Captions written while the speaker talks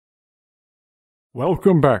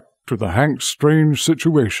Welcome back to the Hank Strange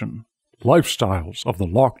Situation, Lifestyles of the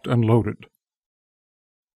Locked and Loaded.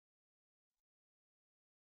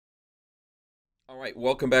 Alright,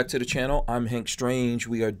 welcome back to the channel. I'm Hank Strange.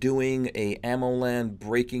 We are doing a Ammoland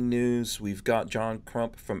breaking news. We've got John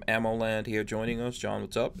Crump from Ammoland here joining us. John,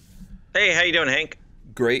 what's up? Hey, how you doing, Hank?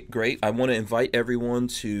 Great, great. I want to invite everyone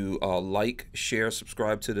to like, share,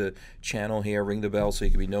 subscribe to the channel here, ring the bell so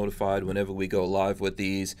you can be notified whenever we go live with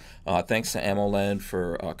these. Thanks to Ammoland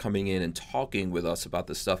for coming in and talking with us about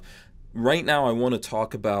this stuff. Right now, I want to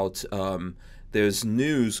talk about there's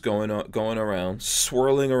news going around,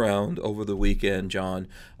 swirling around over the weekend, John,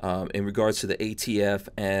 in regards to the ATF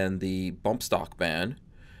and the bump stock ban.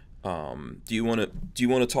 Do you want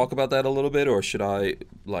to talk about that a little bit, or should I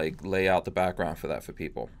like lay out the background for that for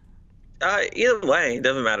people? Either way, it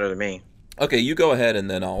doesn't matter to me. Okay, you go ahead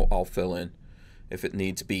and then I'll fill in if it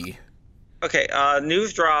needs be. Okay,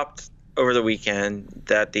 news dropped over the weekend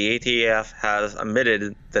that the ATF has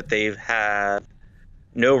admitted that they've had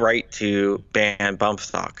no right to ban bump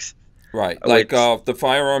stocks. Right, like the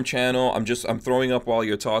firearm channel. I'm throwing up while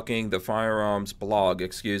you're talking. The firearms blog,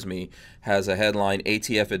 excuse me, has a headline: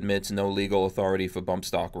 ATF admits no legal authority for bump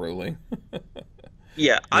stock ruling.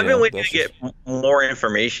 Yeah, I've been waiting to get more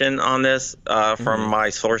information on this from my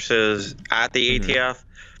sources at the ATF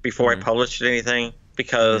before I published anything,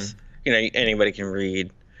 because you know, anybody can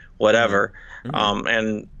read whatever,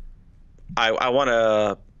 and I want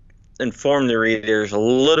to inform the readers a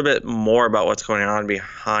little bit more about what's going on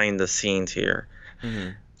behind the scenes here.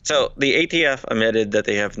 So the ATF admitted that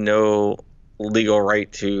they have no legal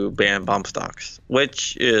right to ban bump stocks,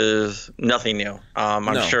 which is nothing new.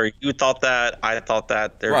 I'm sure you thought that. I thought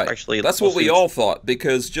that. They're actually that's what we all thought,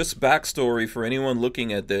 because just backstory for anyone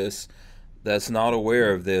looking at this that's not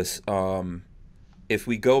aware of this. If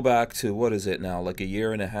we go back to, what is it now, like a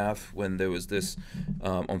year and a half, when there was this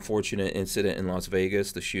unfortunate incident in Las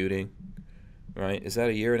Vegas, the shooting, right? Is that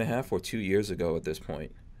a year and a half or 2 years ago at this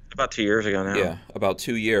point? About 2 years ago now. Yeah, about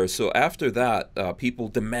 2 years. So after that, people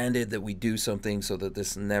demanded that we do something so that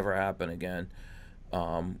this never happen again,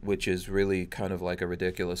 which is really kind of like a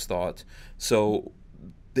ridiculous thought. So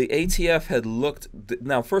the ATF had looked,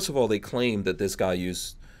 now first of all, they claimed that this guy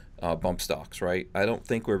used bump stocks, right? I don't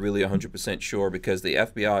think we're really 100% sure, because the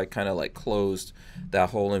FBI kind of like closed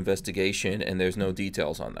that whole investigation, and there's no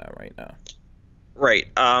details on that right now. Right.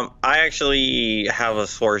 I actually have a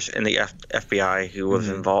source in the FBI who was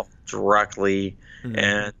involved directly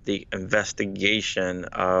in the investigation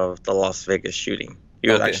of the Las Vegas shooting.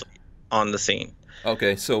 He was actually on the scene.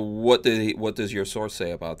 Okay, so what does your source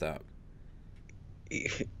say about that?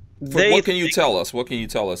 What can you tell us? What can you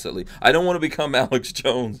tell us at least? I don't want to become Alex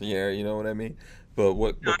Jones here, you know what I mean? But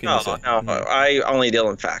what can you say? No, I only deal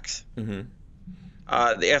in facts. The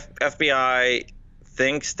FBI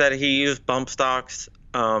thinks that he used bump stocks,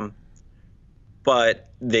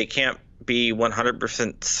 but they can't be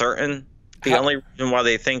 100% certain. The only reason why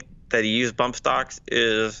they think that he used bump stocks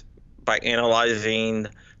is by analyzing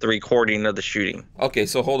the recording of the shooting. Okay,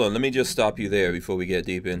 so hold on. Let me just stop you there before we get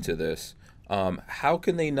deep into this. How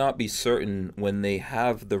can they not be certain when they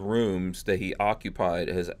have the rooms that he occupied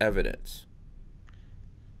as evidence?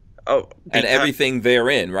 And everything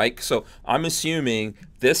therein, right? So I'm assuming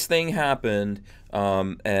this thing happened,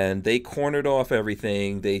 and they cornered off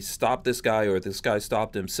everything. They stopped this guy, or this guy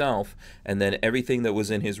stopped himself, and then everything that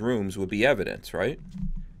was in his rooms would be evidence, right?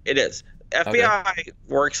 It is. FBI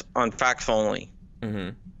works on facts only.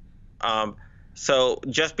 So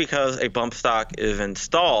just because a bump stock is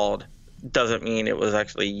installed doesn't mean it was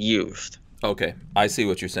actually used. Okay, I see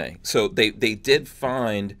what you're saying. So they did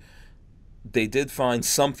find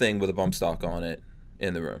something with a bump stock on it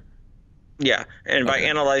in the room. Yeah, and by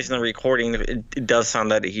analyzing the recording, it does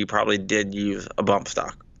sound that he probably did use a bump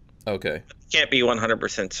stock. Okay. Can't be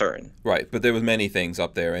 100% certain. Right, but there was many things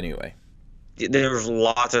up there anyway. There's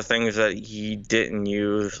lots of things that he didn't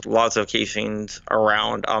use, lots of casings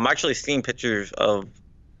around. I'm actually seeing pictures of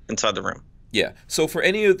inside the room. Yeah. So for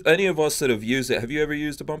any of us that have used it, have you ever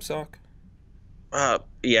used a bump stock?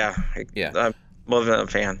 Yeah. I wasn't a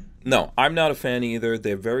fan. No, I'm not a fan either.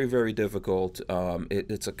 They're very, very difficult.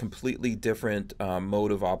 It's a completely different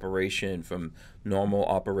mode of operation from normal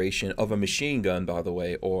operation of a machine gun, by the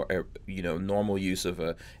way, or normal use of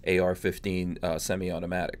a AR-15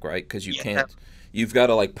 semi-automatic, right? Because you can't. You've got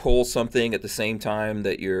to like pull something at the same time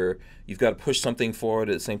that you've got to push something forward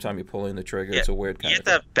at the same time you're pulling the trigger. It's a weird kind of thing.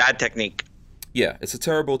 You have to have bad technique. Yeah, it's a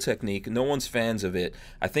terrible technique. No one's fans of it.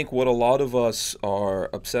 I think what a lot of us are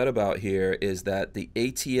upset about here is that the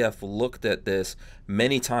ATF looked at this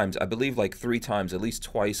many times, I believe like 3 times, at least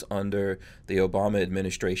twice under the Obama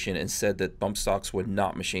administration, and said that bump stocks were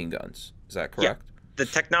not machine guns. Is that correct? Yeah. The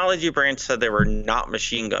technology branch said they were not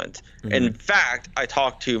machine guns. In fact, I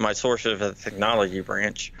talked to my sources at the technology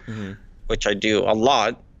branch, which I do a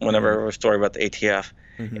lot whenever I have a story about the ATF,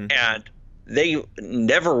 and they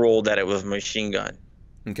never ruled that it was a machine gun.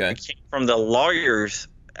 Okay. It came from the lawyers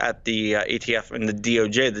at the ATF and the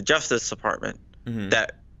DOJ, the Justice Department,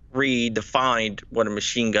 that redefined what a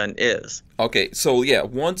machine gun is. Okay, so yeah,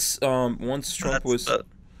 once Trump was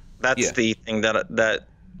that's the thing that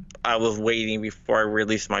I was waiting before I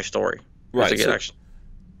released my story. Right. To get actual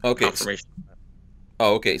confirmation.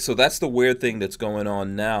 Oh, okay. So that's the weird thing that's going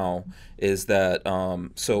on now is that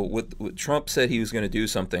so with Trump said he was going to do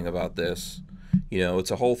something about this. You know,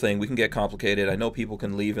 it's a whole thing. We can get complicated. I know people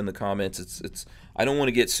can leave in the comments. It's I don't want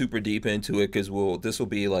to get super deep into it because this will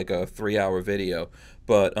be like a 3-hour video.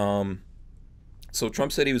 But so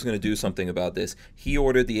Trump said he was going to do something about this. He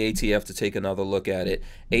ordered the ATF to take another look at it.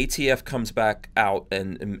 ATF comes back out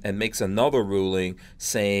and makes another ruling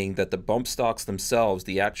saying that the bump stocks themselves,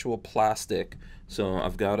 the actual plastic. So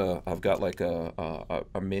I've got like a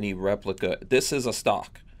mini replica. This is a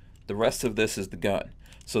stock. The rest of this is the gun.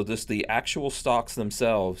 So the actual stocks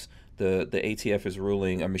themselves, the ATF is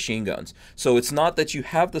ruling are machine guns. So it's not that you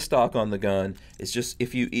have the stock on the gun. It's just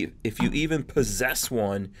if you even possess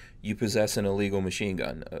one, you possess an illegal machine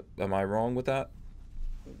gun. Am I wrong with that?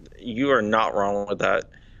 You are not wrong with that.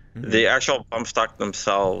 The actual bump stock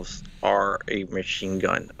themselves are a machine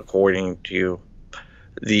gun, according to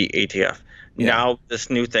the ATF. Yeah. Now, this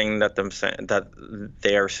new thing that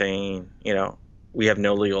they are saying, you know, we have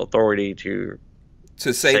no legal authority to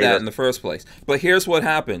say that in the first place. But here's what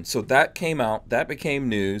happened. So that came out. That became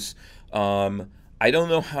news. I don't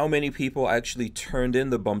know how many people actually turned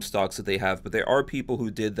in the bump stocks that they have, but there are people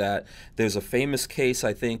who did that. There's a famous case,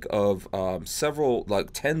 I think, of several, like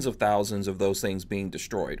tens of thousands of those things being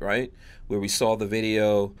destroyed, right? Where we saw the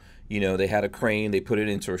video, you know, they had a crane, they put it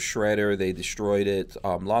into a shredder, they destroyed it.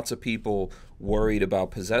 Lots of people worried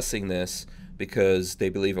about possessing this because they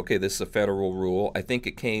believe, okay, this is a federal rule. I think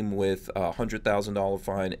it came with a $100,000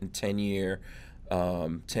 fine and 10-year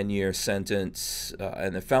sentence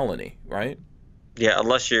and a felony, right? Yeah,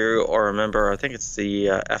 unless you are a member, I think it's the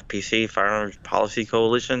FPC, Firearms Policy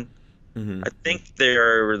Coalition. I think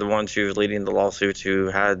they're the ones who are leading the lawsuits who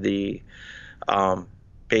had the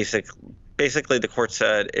basically the court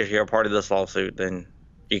said if you're a part of this lawsuit, then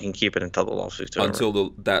you can keep it until the lawsuit's over.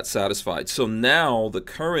 Until that's satisfied. So now the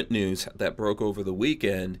current news that broke over the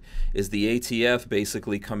weekend is the ATF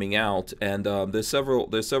basically coming out, and there's several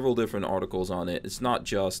different articles on it. It's not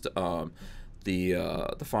just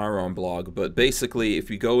the firearm blog, but basically if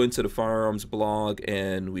you go into the firearms blog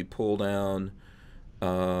and we pull down,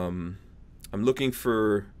 I'm looking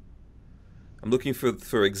for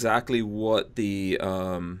exactly what the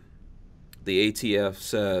ATF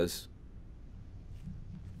says.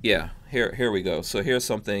 Yeah, here we go. So here's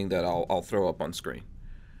something that I'll throw up on screen.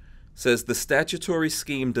 It says the statutory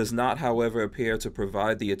scheme does not, however, appear to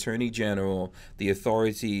provide the Attorney General the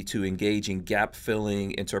authority to engage in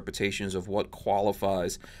gap-filling interpretations of what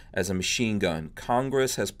qualifies as a machine gun.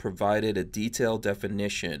 Congress has provided a detailed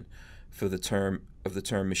definition for the term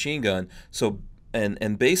machine gun. So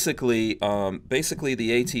and basically the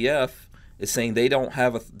ATF is saying they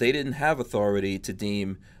didn't have authority to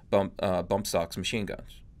deem bump stocks machine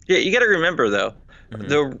guns. Yeah, you got to remember though,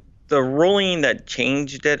 the ruling that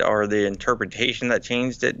changed it or the interpretation that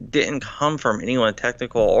changed it didn't come from anyone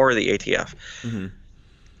technical or the ATF.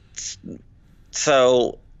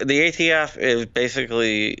 So the ATF is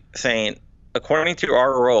basically saying, according to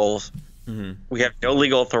our rules, we have no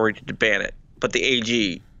legal authority to ban it, but the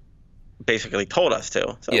AG basically told us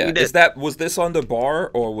to. So yeah, was this under Barr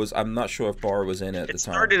or I'm not sure if Barr was in at the time. It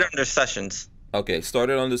started under Sessions. Okay,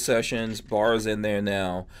 started under Sessions. Barr is in there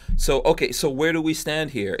now. So okay, so where do we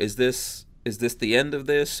stand here? Is this the end of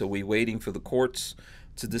this? Are we waiting for the courts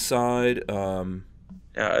to decide?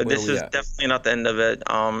 This is definitely not the end of it.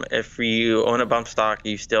 If you own a bump stock,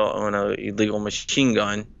 you still own a illegal machine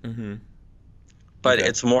gun. But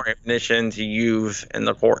it's more ammunition to use in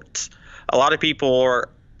the courts. A lot of people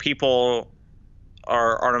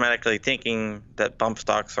are automatically thinking that bump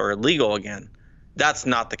stocks are illegal again. That's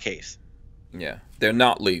not the case. Yeah, they're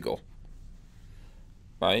not legal,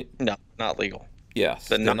 right? No, not legal. Yes,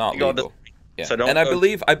 they're not legal. Yeah. So and I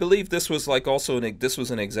believe this was like also this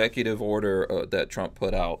was an executive order that Trump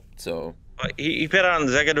put out. So he put out an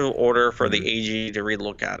executive order for the AG to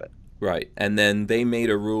relook at it. Right. And then they made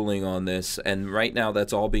a ruling on this, and right now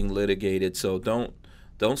that's all being litigated. So don't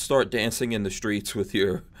start dancing in the streets with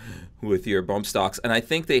your bump stocks. And I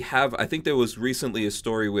think there was recently a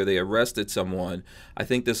story where they arrested someone. I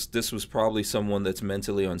think this was probably someone that's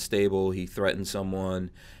mentally unstable. He threatened someone,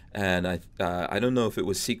 and I don't know if it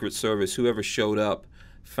was Secret Service. Whoever showed up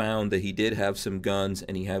found that he did have some guns,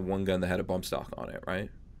 and he had one gun that had a bump stock on it, right?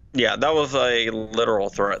 Yeah, that was a literal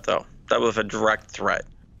threat, though. That was a direct threat.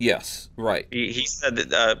 Yes, right. He said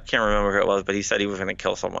that, can't remember who it was, but he said he was going to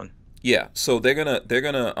kill someone. Yeah, so they're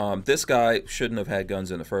gonna this guy shouldn't have had guns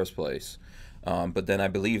in the first place, but then I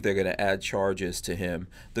believe they're gonna add charges to him.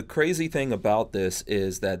 The crazy thing about this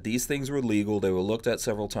is that these things were legal. They were looked at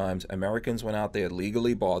several times. Americans went out there,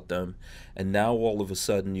 legally bought them, and now all of a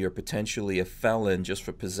sudden you're potentially a felon just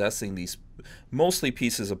for possessing these mostly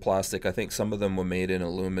pieces of plastic. I think some of them were made in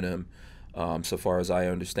aluminum. So far as I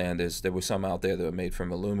understand, there were some out there that were made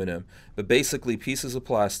from aluminum. But basically, pieces of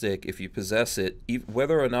plastic, if you possess it,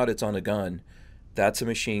 whether or not it's on a gun, that's a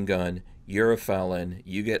machine gun. You're a felon.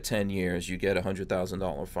 You get 10 years. You get a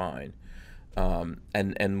 $100,000 fine.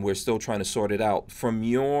 And we're still trying to sort it out. From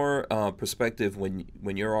your perspective,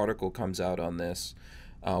 when your article comes out on this,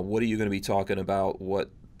 what are you going to be talking about?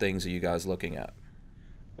 What things are you guys looking at?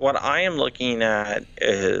 What I am looking at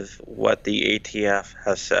is what the ATF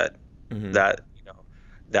has said. Mm-hmm.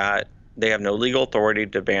 That they have no legal authority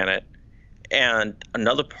to ban it. And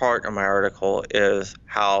another part of my article is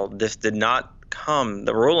how this did not come,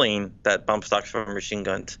 the ruling that bump stocks for machine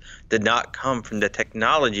guns did not come from the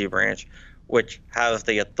technology branch, which has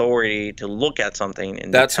the authority to look at something.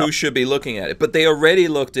 And that's who should be looking at it. But they already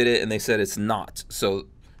looked at it and they said it's not. So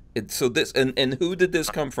this and who did this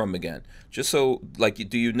come from again? Just so, like,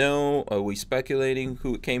 do you know? Are we speculating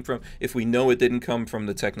who it came from? If we know it didn't come from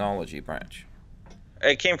the technology branch,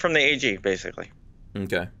 it came from the AG, basically.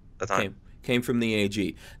 Okay, came from the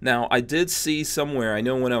AG. Now, I did see somewhere. I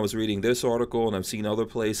know when I was reading this article, and I've seen other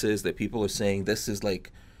places that people are saying this is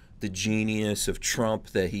like the genius of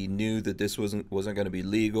Trump, that he knew that this wasn't going to be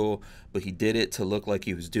legal, but he did it to look like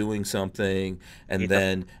he was doing something,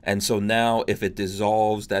 and so now if it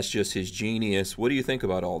dissolves, that's just his genius. What do you think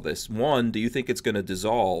about all this? One, do you think it's going to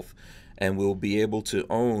dissolve and we'll be able to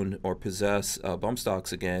own or possess bump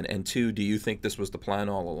stocks again? And two, do you think this was the plan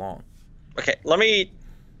all along? Okay, let me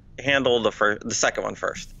handle the second one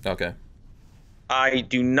first. Okay. I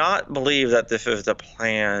do not believe that this is the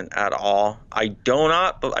plan at all. I do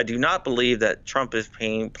not believe that Trump is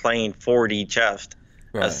playing 4D chess,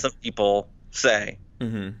 right, as some people say.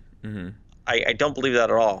 Mm-hmm. Mm-hmm. I don't believe that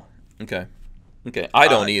at all. Okay. I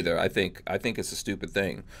don't either. I think it's a stupid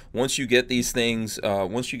thing. Once you get these things,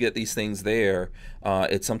 there,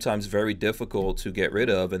 it's sometimes very difficult to get rid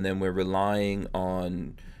of, and then we're relying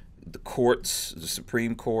on the courts, the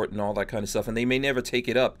Supreme Court, and all that kind of stuff, and they may never take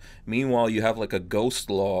it up. Meanwhile, you have like a ghost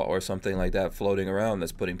law or something like that floating around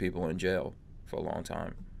that's putting people in jail for a long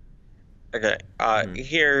time. Okay,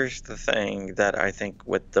 here's the thing that I think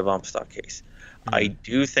with the bump stock case. I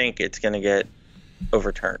do think it's going to get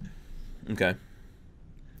overturned. Okay.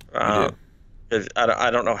 Because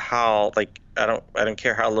I don't know how, like, I don't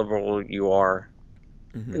care how liberal you are.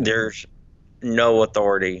 Mm-hmm. There's no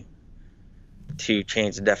authority to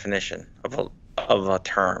change the definition of a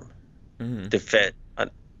term, mm-hmm, to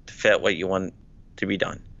fit what you want to be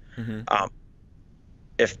done. Mm-hmm.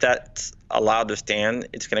 If that's allowed to stand,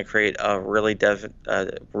 it's going to create a really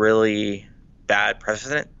bad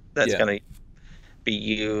precedent that's going to be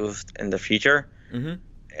used in the future. Mm-hmm.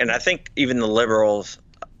 And I think even the liberals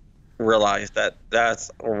realize that that's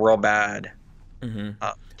real bad.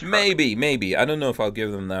 Mm-hmm. Maybe. I don't know if I'll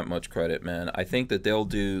give them that much credit, man. I think that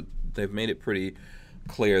they've made it pretty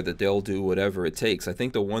clear that they'll do whatever it takes. I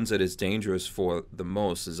think the ones that is dangerous for the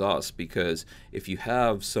most is us, because if you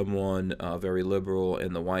have someone very liberal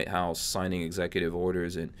in the White House signing executive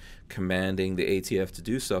orders and commanding the ATF to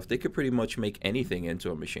do stuff, they could pretty much make anything into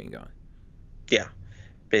a machine gun. Yeah,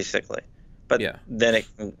 basically. But then it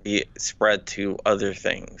can be spread to other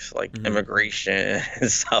things like mm-hmm. immigration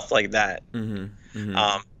and stuff like that. Mm-hmm.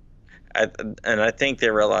 Mm-hmm. And I think they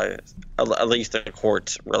realize, at least the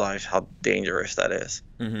courts realize how dangerous that is.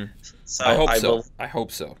 Mm-hmm. So I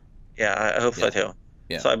hope so. Yeah, I hope so too.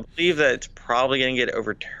 Yeah. So I believe that it's probably going to get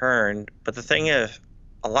overturned. But the thing is,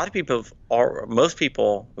 a lot of people, most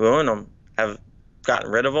people who own them, have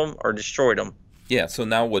gotten rid of them or destroyed them. Yeah. So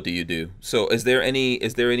now what do you do? So is there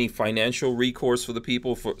any financial recourse for the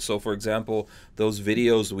people? For example, those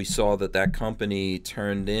videos we saw that company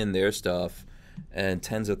turned in their stuff, and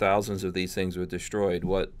tens of thousands of these things were destroyed.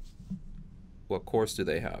 What course do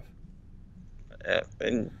they have?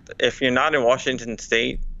 And if you're not in Washington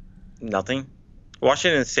State, Nothing.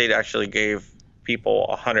 Washington State actually gave people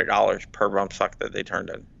 $100 per bump stock that they turned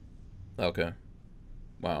in. Okay.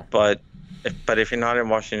 Wow. But if you're not in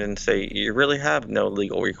Washington State, you really have no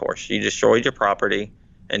legal recourse. You destroyed your property,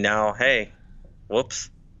 and now, hey, whoops,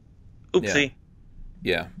 oopsie.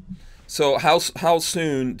 Yeah. So how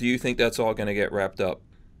soon do you think that's all going to get wrapped up?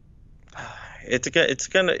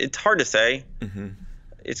 It's hard to say. Mm-hmm.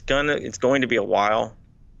 It's going to be a while.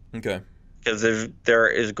 Okay. Because there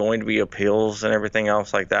is going to be appeals and everything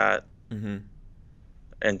else like that. Mm-hmm.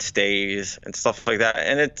 And stays and stuff like that.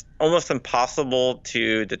 And it's almost impossible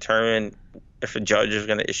to determine if a judge is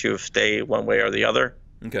going to issue a stay one way or the other.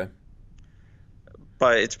 Okay.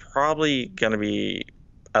 But it's probably going to be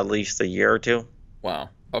at least a year or two. Wow.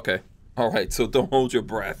 Okay. All right. So don't hold your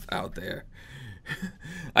breath out there.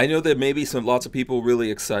 I know that maybe lots of people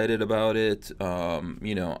really excited about it.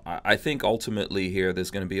 I think ultimately here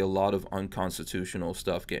there's going to be a lot of unconstitutional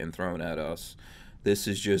stuff getting thrown at us. This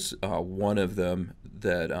is just one of them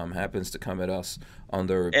that happens to come at us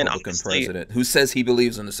under a Republican president who says he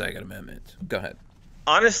believes in the Second Amendment. Go ahead.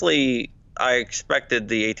 Honestly, I expected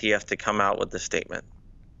the ATF to come out with this statement.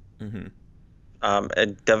 Mm-hmm.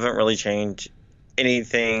 It doesn't really change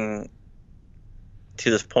anything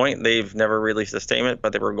to this point. They've never released a statement,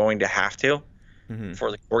 but they were going to have to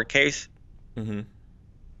for the court case. Mm-hmm.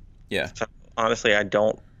 Yeah. So honestly, I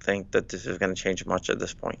don't think that this is going to change much at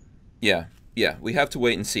this point. Yeah. Yeah, we have to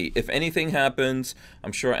wait and see. If anything happens,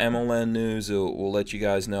 I'm sure Ammoland News will let you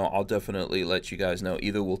guys know. I'll definitely let you guys know.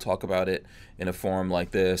 Either we'll talk about it in a forum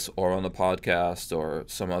like this or on the podcast or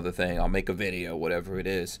some other thing. I'll make a video, whatever it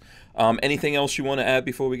is. Anything else you want to add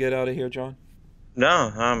before we get out of here, John?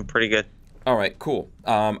 No, I'm pretty good. All right, cool.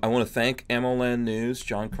 I want to thank Ammoland News,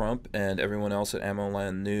 John Crump, and everyone else at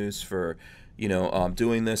Ammoland News for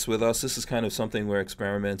doing this with us. This is kind of something we're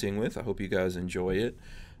experimenting with. I hope you guys enjoy it.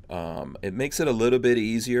 It makes it a little bit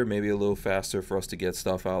easier, maybe a little faster for us to get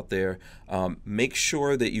stuff out there. Make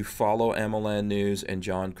sure that you follow Ammoland News and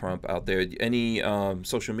John Crump out there. Any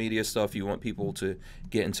social media stuff you want people to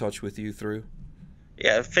get in touch with you through?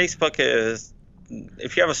 Yeah, Facebook is,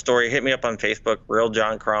 if you have a story, hit me up on Facebook, Real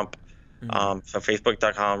John Crump. So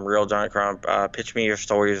facebook.com, Real John Crump. Pitch me your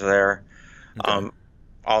stories there. Okay.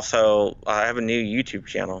 Also, I have a new YouTube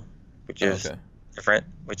channel, which is different,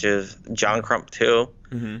 which is John Crump 2.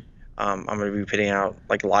 Mm-hmm. I'm going to be putting out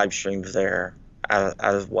like live streams there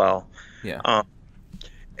as well. Yeah.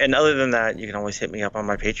 And other than that, you can always hit me up on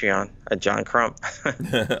my Patreon at John Crump.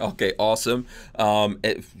 Okay, awesome.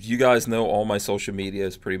 If you guys know, all my social media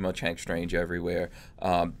is pretty much Hank Strange everywhere.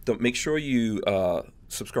 Make sure you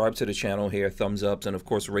subscribe to the channel here, thumbs ups, and of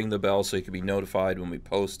course ring the bell so you can be notified when we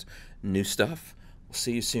post new stuff. We'll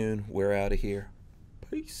see you soon. We're out of here.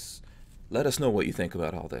 Peace. Let us know what you think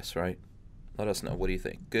about all this, right? Let us know. What do you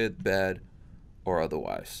think? Good, bad, or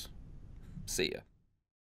otherwise? See ya.